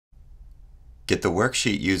Get the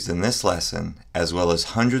worksheet used in this lesson, as well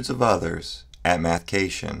as hundreds of others, at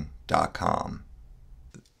Mathcation.com.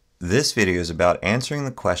 This video is about answering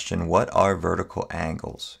the question, what are vertical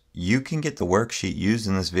angles? You can get the worksheet used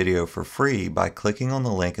in this video for free by clicking on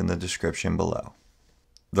the link in the description below.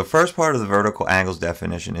 The first part of the vertical angles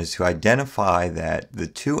definition is to identify that the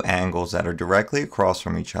two angles that are directly across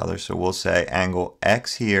from each other, so we'll say angle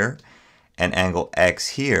X here and angle X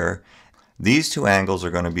here, these two angles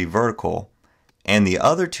are going to be vertical, and the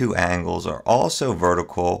other two angles are also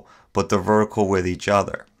vertical, but they're vertical with each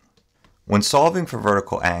other. When solving for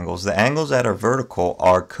vertical angles, the angles that are vertical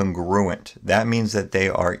are congruent. That means that they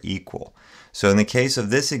are equal. So in the case of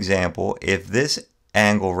this example, if this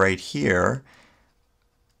angle right here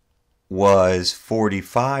was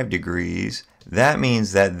 45 degrees, that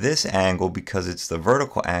means that this angle, because it's the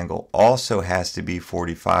vertical angle, also has to be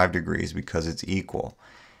 45 degrees because it's equal.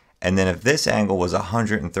 And then if this angle was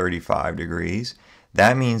 135 degrees,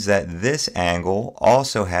 that means that this angle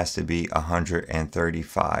also has to be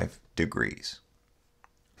 135 degrees.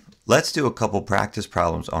 Let's do a couple practice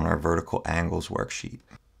problems on our vertical angles worksheet.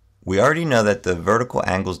 We already know that the vertical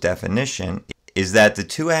angles definition is that the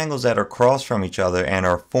two angles that are across from each other and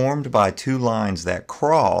are formed by two lines that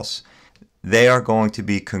cross, they are going to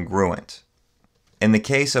be congruent. In the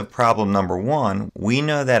case of problem number 1, we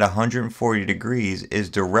know that 140 degrees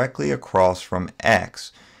is directly across from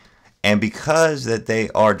X. And because that they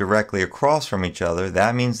are directly across from each other,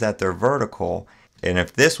 that means that they're vertical. And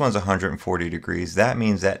if this one's 140 degrees, that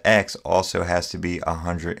means that X also has to be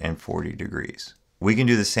 140 degrees. We can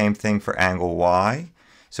do the same thing for angle Y.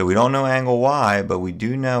 So we don't know angle Y, but we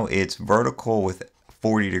do know it's vertical with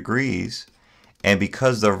 40 degrees. And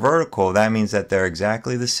because they're vertical, that means that they're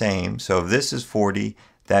exactly the same. So if this is 40,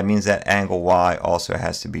 that means that angle Y also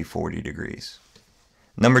has to be 40 degrees.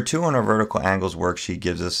 Number 2 on our vertical angles worksheet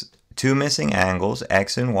gives us two missing angles,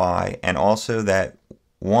 X and Y, and also that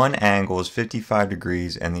one angle is 55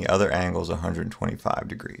 degrees and the other angle is 125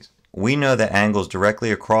 degrees. We know that angles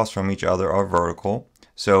directly across from each other are vertical.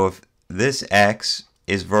 So if this X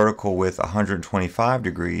is vertical with 125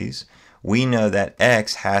 degrees, we know that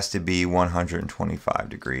X has to be 125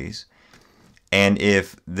 degrees. And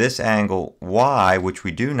if this angle Y, which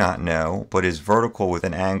we do not know, but is vertical with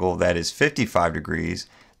an angle that is 55 degrees,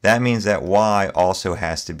 that means that Y also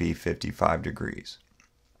has to be 55 degrees.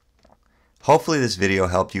 Hopefully this video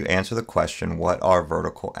helped you answer the question, what are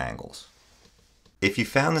vertical angles? If you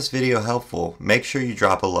found this video helpful, make sure you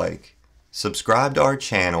drop a like, subscribe to our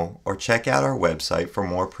channel, or check out our website for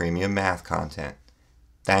more premium math content.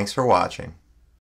 Thanks for watching.